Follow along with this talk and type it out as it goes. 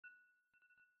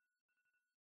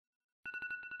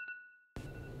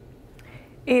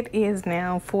It is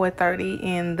now 4:30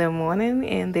 in the morning,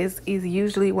 and this is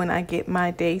usually when I get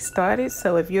my day started.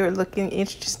 So if you're looking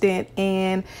interested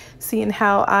in seeing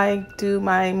how I do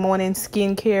my morning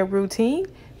skincare routine,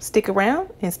 stick around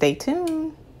and stay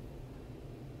tuned.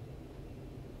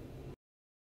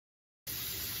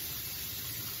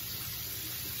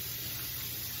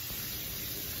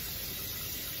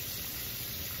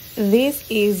 This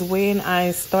is when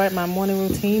I start my morning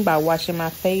routine by washing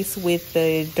my face with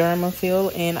the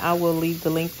Dermafill, and I will leave the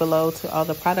link below to all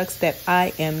the products that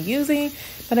I am using.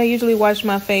 But I usually wash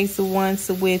my face once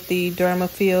with the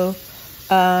Dermafill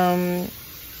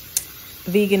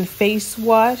vegan face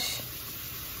wash.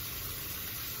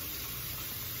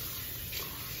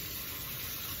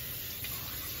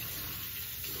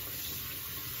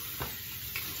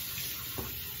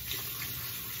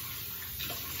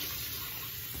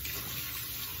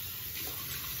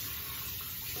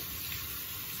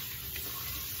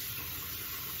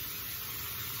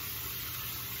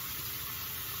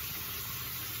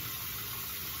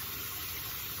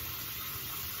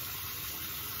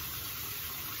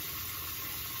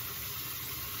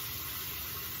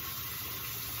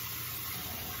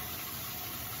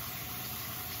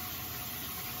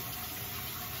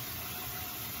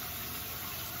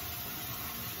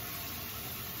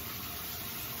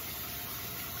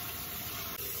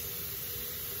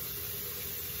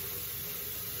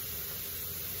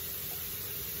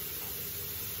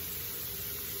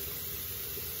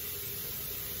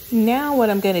 Now what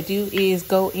I'm going to do is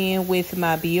go in with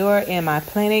my Biore and my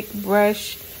Planet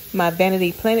brush, my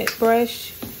Vanity Planet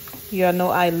brush. Y'all know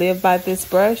I live by this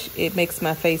brush. It makes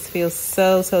my face feel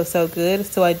so good.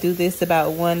 So I do this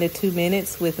about 1 to 2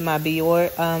 minutes with my Biore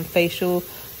facial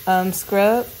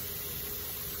scrub.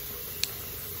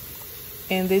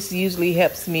 And this usually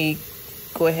helps me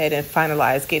go ahead and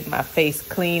finalize getting my face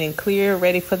clean and clear,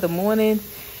 ready for the morning.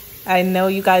 I know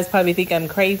you guys probably think I'm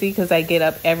crazy because I get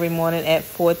up every morning at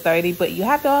 4:30, but you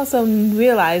have to also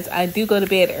realize I do go to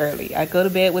bed early. I go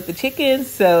to bed with the chickens,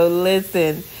 so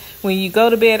listen, when you go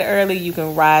to bed early, you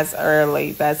can rise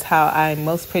early. That's how I'm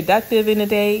most productive in the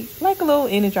day, like a little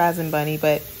energizing bunny,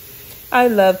 but I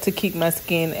love to keep my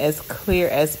skin as clear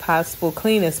as possible,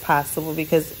 clean as possible,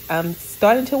 because I'm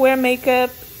starting to wear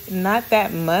makeup, not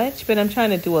that much, but I'm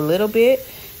trying to do a little bit.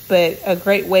 But a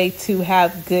great way to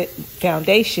have good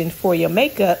foundation for your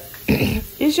makeup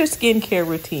is your skincare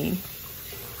routine.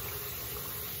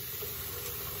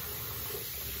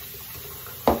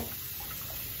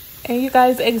 And you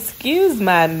guys, excuse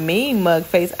my mean mug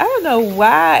face. I don't know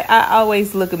why I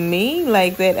always look mean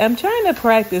like that. I'm trying to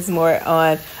practice more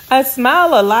on. I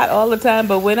smile a lot all the time,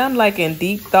 but when I'm like in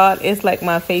deep thought, it's like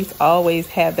my face always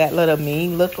have that little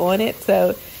mean look on it.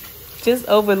 So just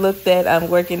overlook that. I'm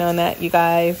working on that, you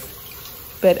guys.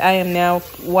 But I am now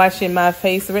washing my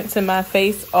face, rinsing my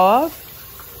face off.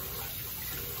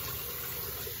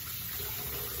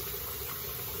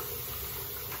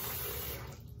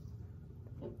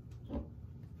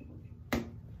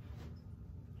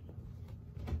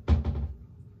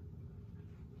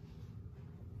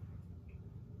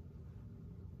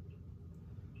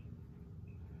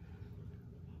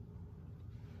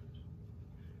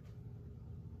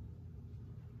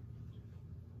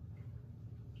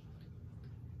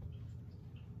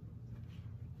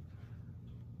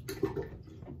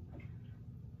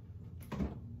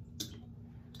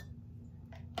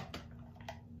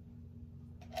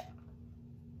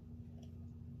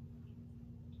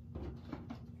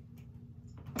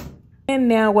 And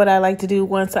now what I like to do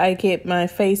once I get my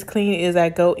face clean is I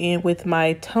go in with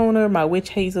my toner, my Witch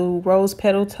Hazel Rose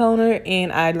Petal Toner,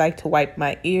 and I like to wipe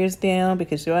my ears down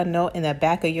because you all know in the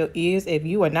back of your ears, if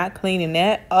you are not cleaning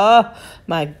that, oh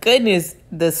my goodness,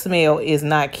 the smell is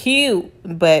not cute.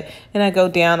 But then I go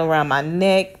down around my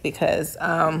neck because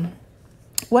want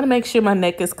to make sure my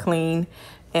neck is clean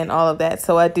and all of that.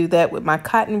 So I do that with my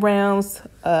cotton rounds.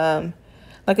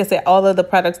 Like I said, all of the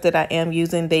products that I am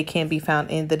using, they can be found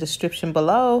in the description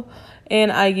below.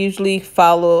 And I usually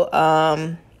follow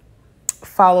up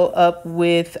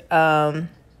with, after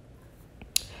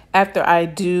I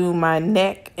do my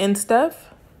neck and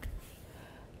stuff,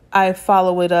 I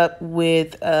follow it up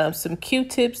with some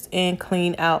Q-tips and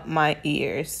clean out my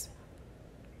ears.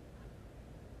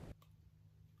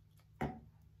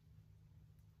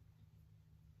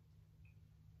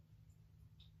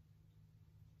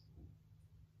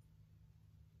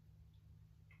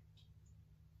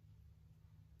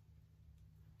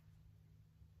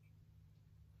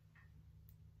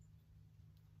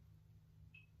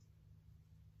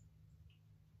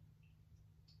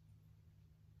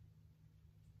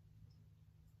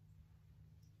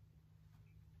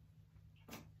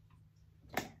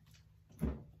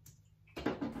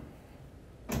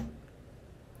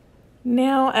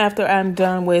 Now, after I'm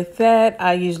done with that,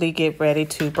 I usually get ready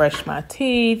to brush my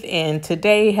teeth. And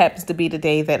today happens to be the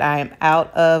day that I am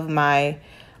out of my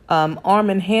Arm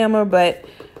 & Hammer. But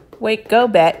wait, go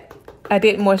back. I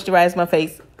didn't moisturize my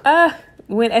face.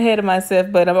 Went ahead of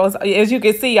myself. But as you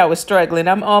can see, I was struggling.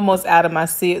 I'm almost out of my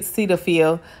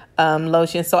Cetaphil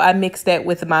lotion. So I mixed that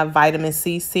with my vitamin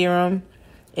C serum.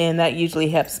 And that usually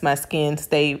helps my skin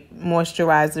stay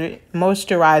moisturized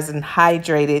and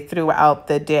hydrated throughout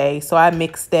the day. So I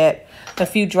mix that a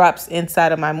few drops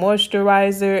inside of my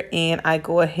moisturizer, and I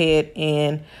go ahead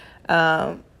and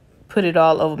put it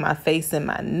all over my face and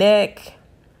my neck.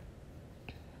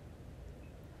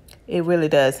 It really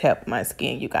does help my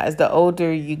skin, you guys. The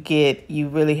older you get, you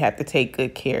really have to take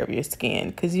good care of your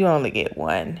skin because you only get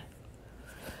one.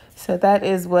 So that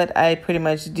is what I pretty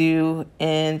much do,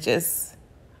 and just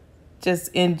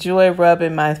enjoy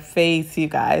rubbing my face, you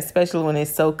guys, especially when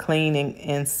it's so clean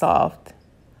and soft.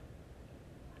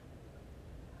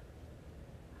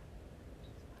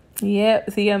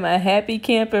 Yep, see, I'm a happy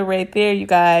camper right there, you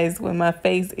guys, when my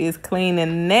face is clean.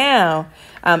 And now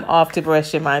I'm off to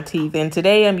brushing my teeth. And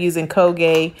today I'm using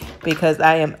Colgate because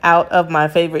I am out of my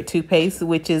favorite toothpaste,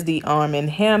 which is the Arm &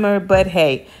 Hammer. But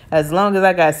hey, as long as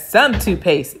I got some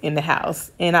toothpaste in the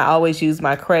house, and I always use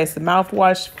my Crest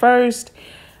mouthwash first,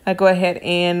 I go ahead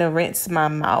and rinse my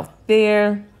mouth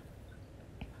there.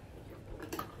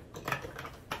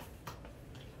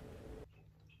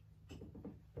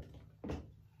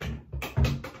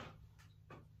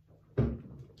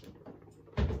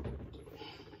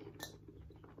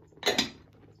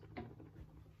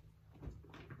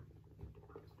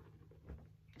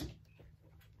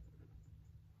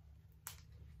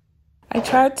 I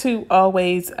try to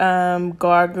always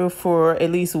gargle for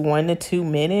at least 1 to 2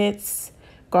 minutes.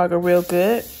 Gargle real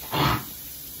good.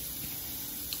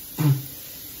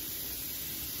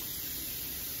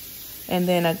 And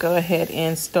then I go ahead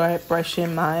and start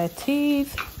brushing my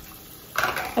teeth.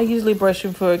 I usually brush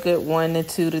them for a good 1 to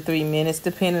 2 to 3 minutes,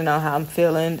 depending on how I'm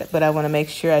feeling. But I want to make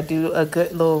sure I do a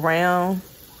good little round,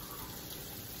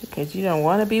 because you don't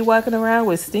want to be walking around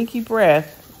with stinky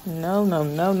breath. No, no,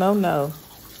 no, no, no.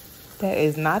 That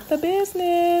is not the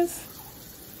business.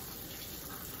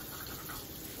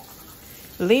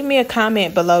 Leave me a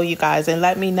comment below, you guys, and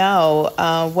let me know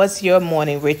what's your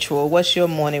morning ritual. What's your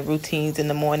morning routines in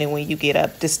the morning when you get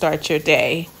up to start your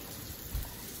day?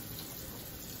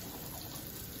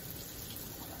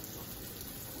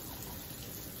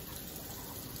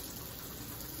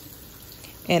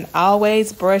 And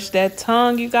always brush that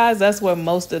tongue, you guys. That's where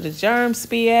most of the germs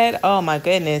be at. Oh, my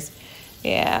goodness.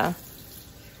 Yeah.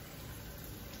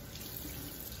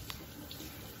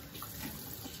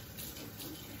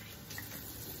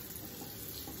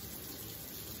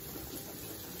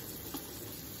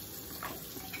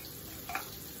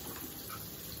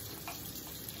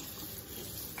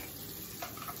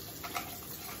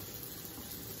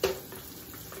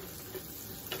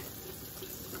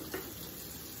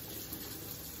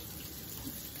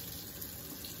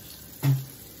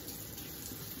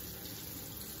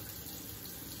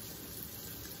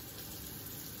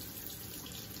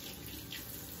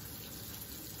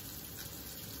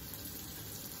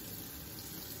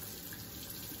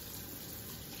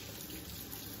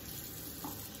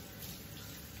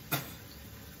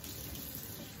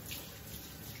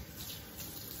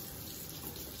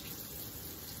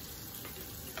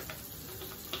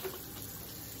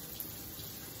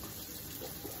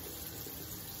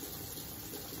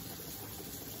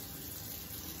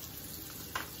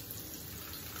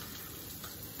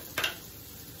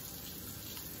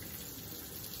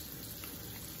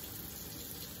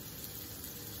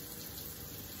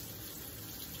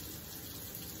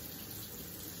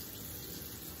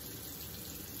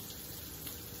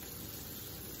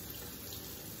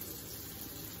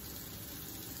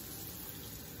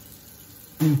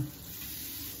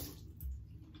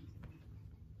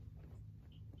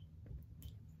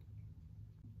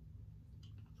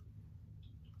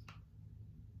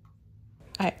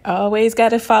 I always got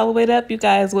to follow it up, you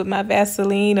guys, with my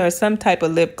Vaseline or some type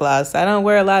of lip gloss. I don't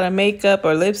wear a lot of makeup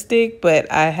or lipstick,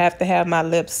 but I have to have my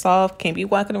lips soft. Can't be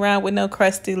walking around with no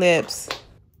crusty lips.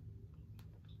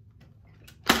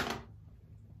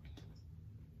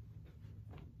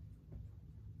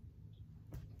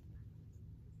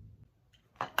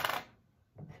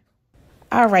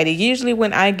 Alrighty, usually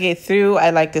when I get through, I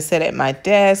like to sit at my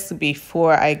desk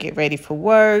before I get ready for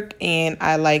work, and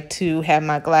I like to have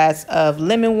my glass of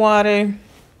lemon water.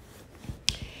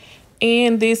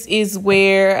 And this is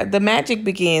where the magic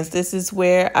begins. This is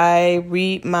where I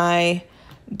read my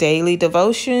daily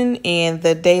devotion, and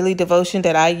the daily devotion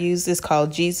that I use is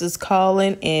called Jesus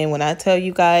Calling. And when I tell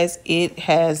you guys,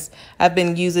 I've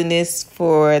been using this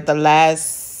for the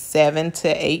last 7 to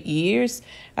 8 years.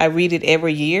 I read it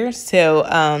every year. So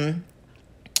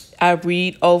I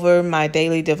read over my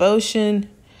daily devotion,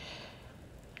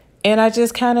 and I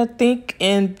just kind of think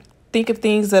of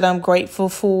things that I'm grateful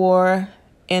for,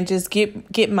 and just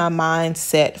get my mind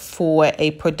set for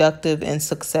a productive and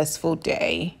successful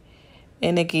day.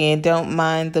 And again, don't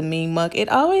mind the mean mug. It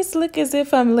always look as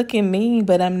if I'm looking mean,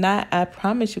 but I'm not. I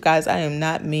promise you guys, I am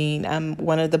not mean. I'm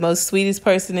one of the most sweetest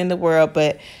person in the world,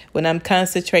 but when I'm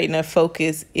concentrating or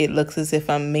focused, it looks as if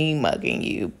I'm mean mugging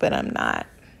you, but I'm not.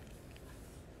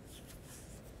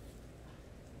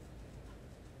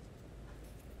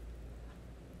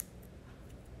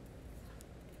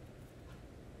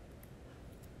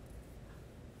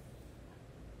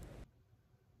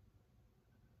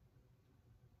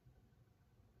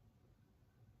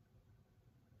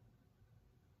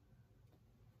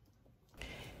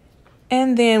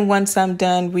 And then once I'm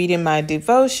done reading my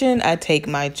devotion, I take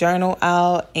my journal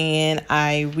out and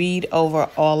I read over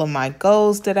all of my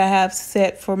goals that I have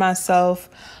set for myself.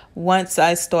 Once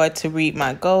I start to read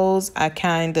my goals, I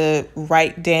kind of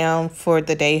write down for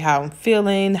the day how I'm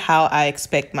feeling, how I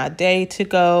expect my day to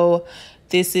go.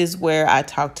 This is where I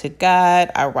talk to God.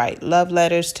 I write love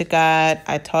letters to God.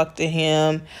 I talk to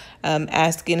Him,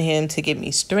 asking Him to give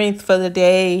me strength for the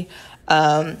day.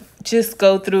 Just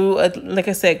go through, like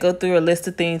I said, go through a list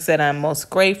of things that I'm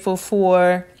most grateful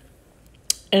for,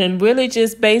 and really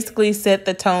just basically set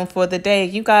the tone for the day.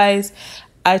 You guys,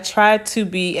 I try to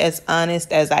be as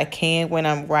honest as I can when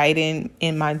I'm writing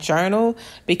in my journal,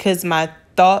 because my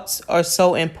thoughts are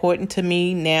so important to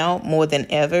me now more than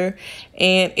ever.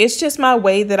 And it's just my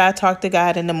way that I talk to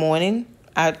God in the morning.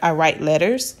 I write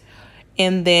letters.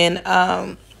 And then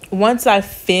once I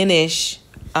finish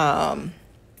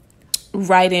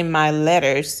writing my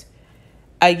letters,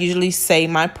 I usually say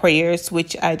my prayers,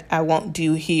 which I won't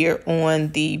do here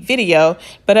on the video,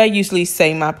 but I usually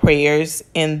say my prayers.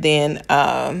 And then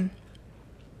as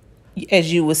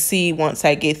you will see, once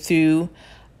I get through,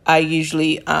 I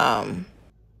usually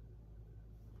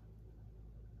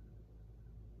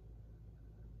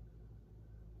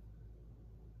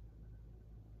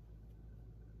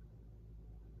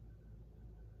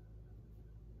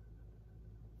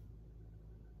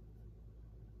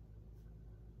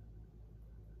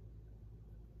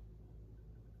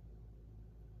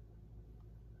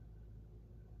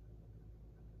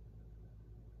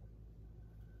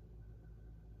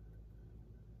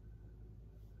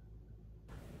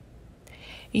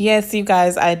yes, you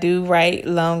guys, I do write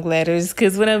long letters,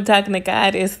 because when I'm talking to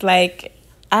God, it's like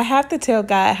I have to tell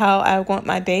God how I want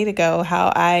my day to go,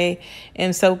 how I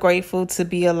am so grateful to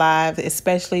be alive,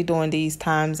 especially during these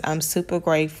times. I'm super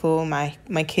grateful. My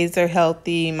kids are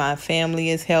healthy. My family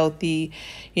is healthy.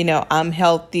 You know, I'm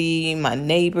healthy. My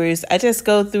neighbors. I just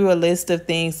go through a list of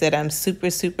things that I'm super,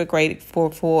 super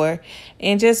grateful for.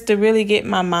 And just to really get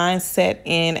my mindset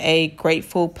in a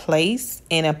grateful place,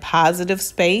 in a positive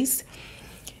space.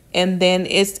 And then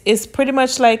it's pretty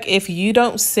much like, if you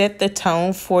don't set the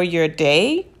tone for your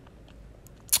day,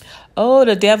 oh,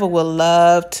 the devil will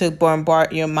love to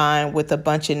bombard your mind with a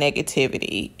bunch of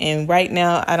negativity. And right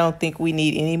now, I don't think we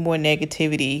need any more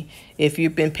negativity if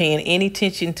you've been paying any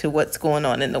attention to what's going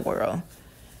on in the world.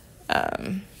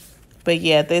 But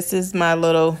yeah, this is my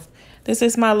little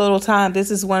time. This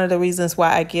is one of the reasons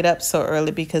why I get up so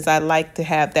early, because I like to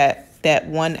have that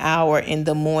 1 hour in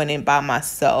the morning by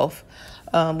myself.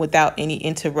 Without any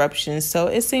interruptions. So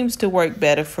it seems to work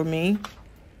better for me.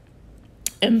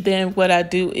 And then what I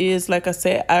do is, like I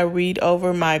said, I read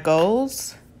over my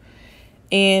goals,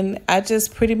 and I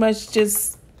just pretty much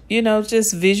just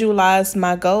visualize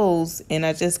my goals, and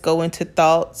I just go into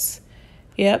thoughts.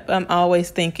 Yep, I'm always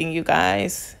thinking, you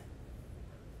guys.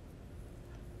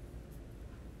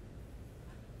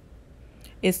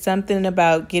 It's something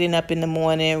about getting up in the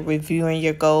morning, reviewing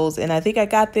your goals. And I think I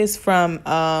got this from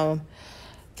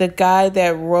the guy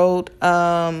that wrote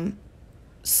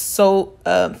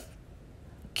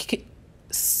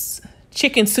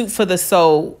Chicken Soup for the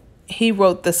Soul. He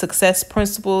wrote the success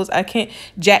principles.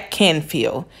 Jack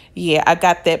Canfield. Yeah, I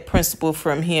got that principle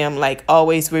from him. Like,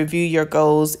 always review your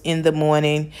goals in the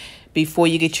morning before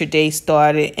you get your day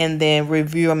started, and then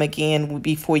review them again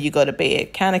before you go to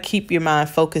bed. Kind of keep your mind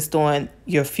focused on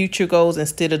your future goals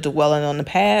instead of dwelling on the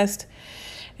past.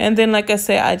 And then, like I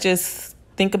said, I just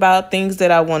think about things that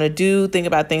I want to do, think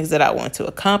about things that I want to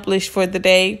accomplish for the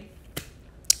day.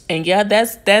 And yeah,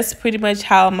 that's pretty much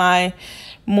how my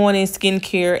morning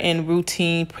skincare and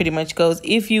routine pretty much goes.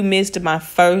 If you missed my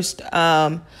first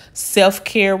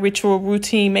self-care ritual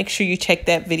routine, make sure you check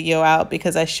that video out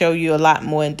because I show you a lot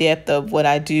more in depth of what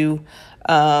I do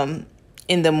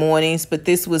in the mornings. But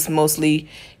this was mostly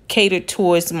catered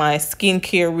towards my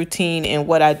skincare routine and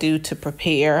what I do to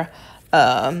prepare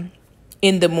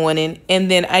in the morning. And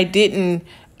then I didn't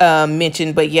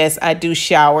mention, but yes, I do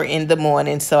shower in the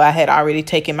morning. So I had already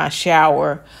taken my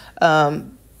shower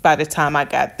by the time I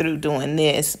got through doing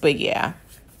this. But yeah,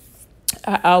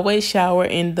 I always shower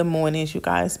in the mornings, you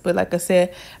guys. But like I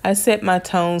said, I set my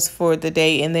tones for the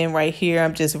day. And then right here,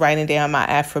 I'm just writing down my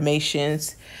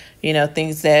affirmations, you know,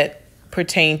 things that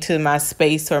pertain to my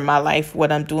space or my life,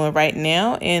 what I'm doing right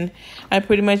now. And I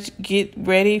pretty much get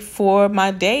ready for my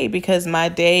day because my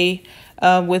day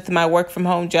with my work from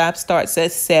home job starts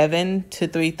at 7 to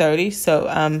 3:30. So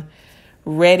I'm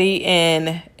ready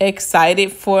and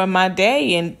excited for my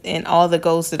day and all the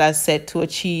goals that I set to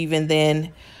achieve. And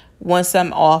then once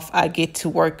I'm off, I get to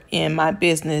work in my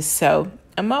business. So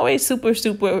I'm always super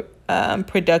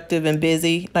productive and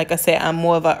busy. Like I said, I'm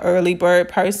more of an early bird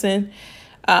person.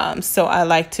 So I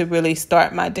like to really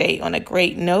start my day on a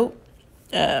great note.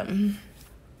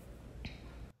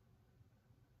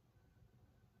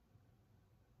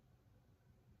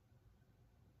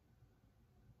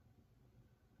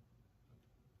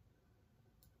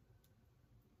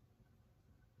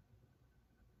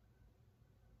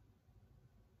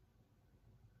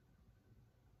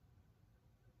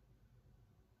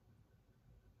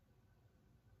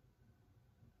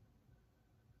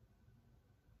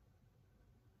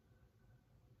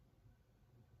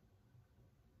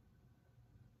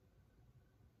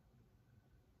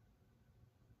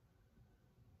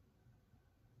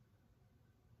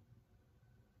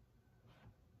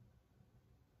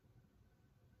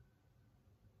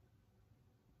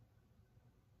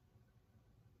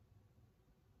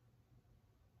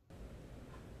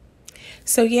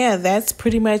 So yeah, that's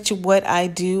pretty much what I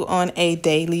do on a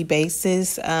daily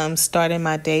basis. Starting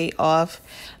my day off,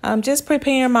 just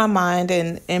preparing my mind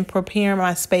and preparing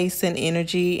my space and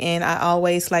energy. And I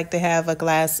always like to have a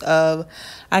glass of,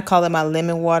 I call it my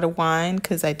lemon water wine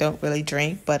because I don't really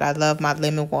drink, but I love my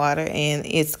lemon water. And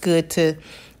it's good to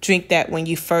drink that when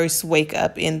you first wake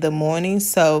up in the morning.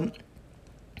 So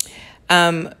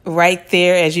right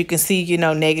there, as you can see, you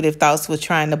know, negative thoughts were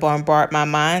trying to bombard my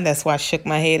mind. That's why I shook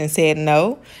my head and said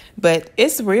no. But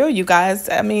it's real, you guys.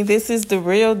 I mean, this is the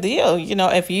real deal. You know,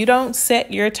 if you don't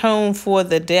set your tone for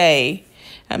the day,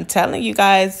 I'm telling you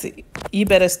guys, you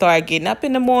better start getting up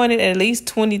in the morning at least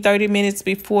 20-30 minutes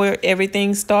before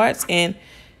everything starts and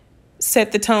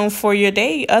set the tone for your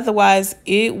day. Otherwise,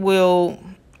 it will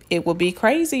be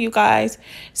crazy, you guys.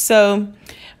 So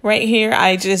right here,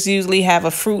 I just usually have a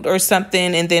fruit or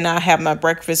something, and then I have my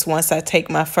breakfast once I take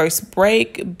my first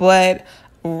break. But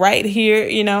right here,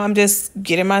 you know, I'm just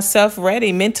getting myself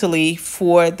ready mentally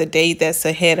for the day that's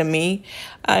ahead of me.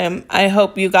 I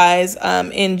hope you guys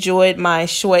enjoyed my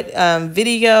short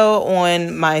video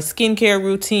on my skincare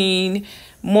routine,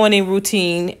 morning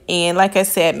routine. And like I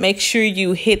said, make sure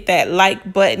you hit that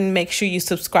like button. Make sure you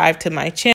subscribe to my channel.